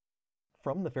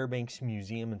From the Fairbanks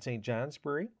Museum in St.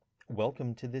 Johnsbury,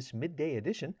 welcome to this midday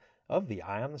edition of the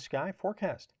Eye on the Sky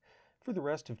forecast. For the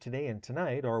rest of today and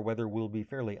tonight, our weather will be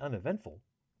fairly uneventful.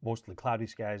 Mostly cloudy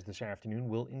skies this afternoon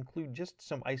will include just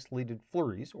some isolated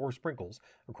flurries or sprinkles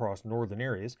across northern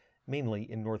areas, mainly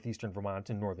in northeastern Vermont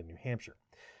and northern New Hampshire.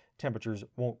 Temperatures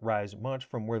won't rise much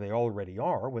from where they already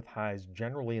are, with highs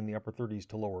generally in the upper 30s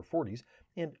to lower 40s,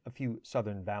 and a few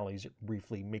southern valleys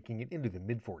briefly making it into the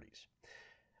mid 40s.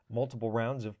 Multiple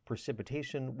rounds of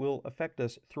precipitation will affect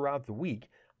us throughout the week.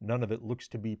 None of it looks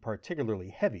to be particularly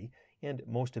heavy, and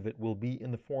most of it will be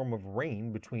in the form of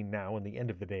rain between now and the end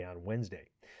of the day on Wednesday.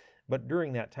 But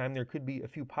during that time, there could be a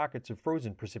few pockets of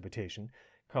frozen precipitation.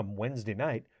 Come Wednesday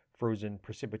night, frozen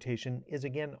precipitation is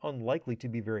again unlikely to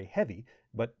be very heavy,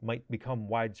 but might become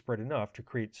widespread enough to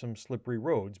create some slippery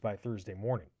roads by Thursday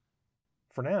morning.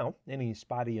 For now, any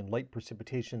spotty and light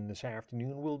precipitation this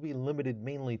afternoon will be limited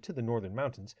mainly to the northern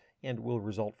mountains and will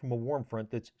result from a warm front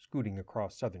that's scooting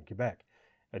across southern Quebec.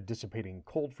 A dissipating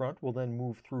cold front will then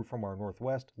move through from our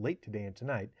northwest late today and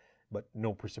tonight, but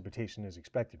no precipitation is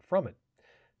expected from it.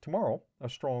 Tomorrow, a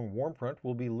strong warm front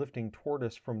will be lifting toward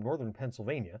us from northern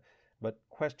Pennsylvania, but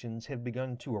questions have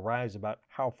begun to arise about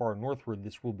how far northward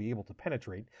this will be able to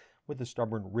penetrate, with a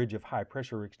stubborn ridge of high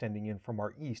pressure extending in from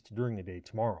our east during the day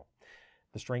tomorrow.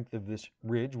 The strength of this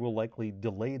ridge will likely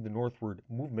delay the northward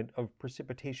movement of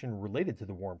precipitation related to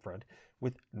the warm front,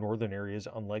 with northern areas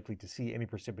unlikely to see any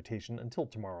precipitation until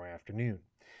tomorrow afternoon.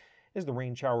 As the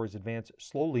rain showers advance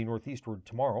slowly northeastward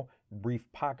tomorrow, brief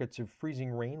pockets of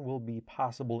freezing rain will be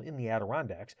possible in the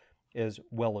Adirondacks, as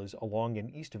well as along and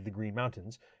east of the Green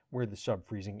Mountains, where the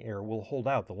sub-freezing air will hold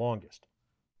out the longest.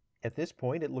 At this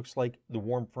point, it looks like the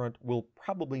warm front will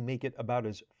probably make it about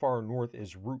as far north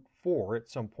as Route 4 at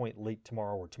some point late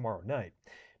tomorrow or tomorrow night.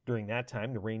 During that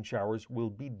time, the rain showers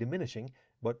will be diminishing,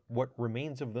 but what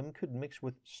remains of them could mix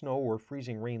with snow or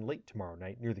freezing rain late tomorrow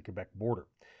night near the Quebec border.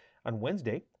 On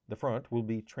Wednesday, the front will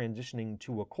be transitioning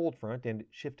to a cold front and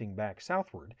shifting back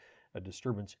southward. A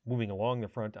disturbance moving along the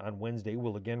front on Wednesday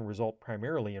will again result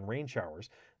primarily in rain showers.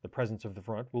 The presence of the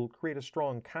front will create a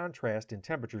strong contrast in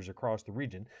temperatures across the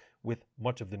region, with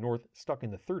much of the north stuck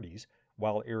in the 30s,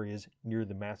 while areas near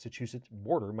the Massachusetts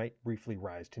border might briefly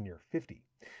rise to near 50.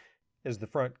 As the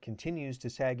front continues to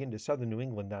sag into southern New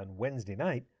England on Wednesday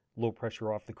night, low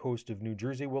pressure off the coast of New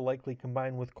Jersey will likely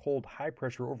combine with cold high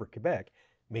pressure over Quebec,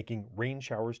 making rain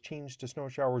showers change to snow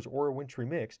showers or a wintry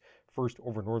mix, first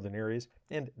over northern areas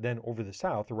and then over the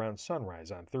south around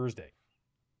sunrise on Thursday.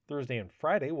 Thursday and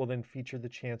Friday will then feature the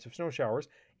chance of snow showers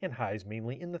and highs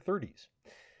mainly in the 30s.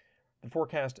 The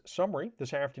forecast summary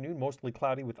this afternoon: mostly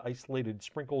cloudy with isolated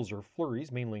sprinkles or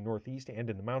flurries, mainly northeast and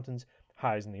in the mountains,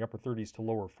 highs in the upper 30s to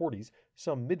lower 40s,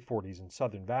 some mid 40s in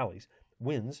southern valleys,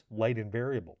 winds light and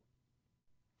variable.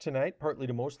 Tonight, partly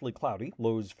to mostly cloudy,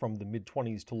 lows from the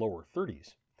mid-20s to lower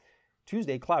 30s.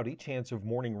 Tuesday, cloudy, chance of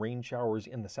morning rain showers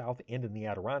in the south and in the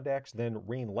Adirondacks, then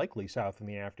rain likely south in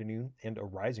the afternoon and a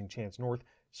rising chance north,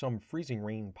 some freezing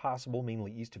rain possible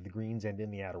mainly east of the Greens and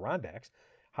in the Adirondacks.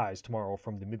 Highs tomorrow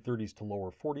from the mid-30s to lower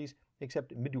 40s,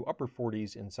 except mid to upper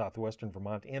 40s in southwestern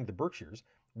Vermont and the Berkshires,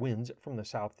 winds from the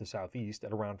south to southeast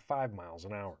at around 5 miles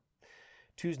an hour.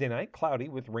 Tuesday night, cloudy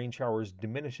with rain showers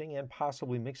diminishing and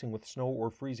possibly mixing with snow or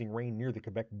freezing rain near the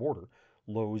Quebec border.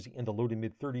 Lows in the low to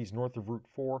mid-30s north of Route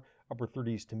 4, upper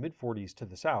 30s to mid-40s to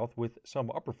the south, with some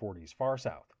upper 40s far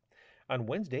south. On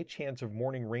Wednesday, chance of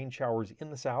morning rain showers in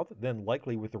the south, then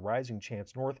likely with a rising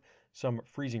chance north, some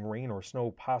freezing rain or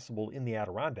snow possible in the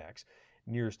Adirondacks.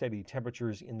 Near steady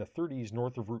temperatures in the 30s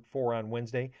north of Route 4 on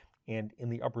Wednesday, and in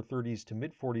the upper 30s to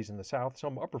mid-40s in the south,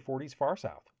 some upper 40s far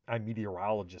south. I'm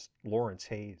meteorologist Lawrence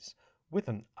Hayes with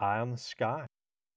an eye on the sky.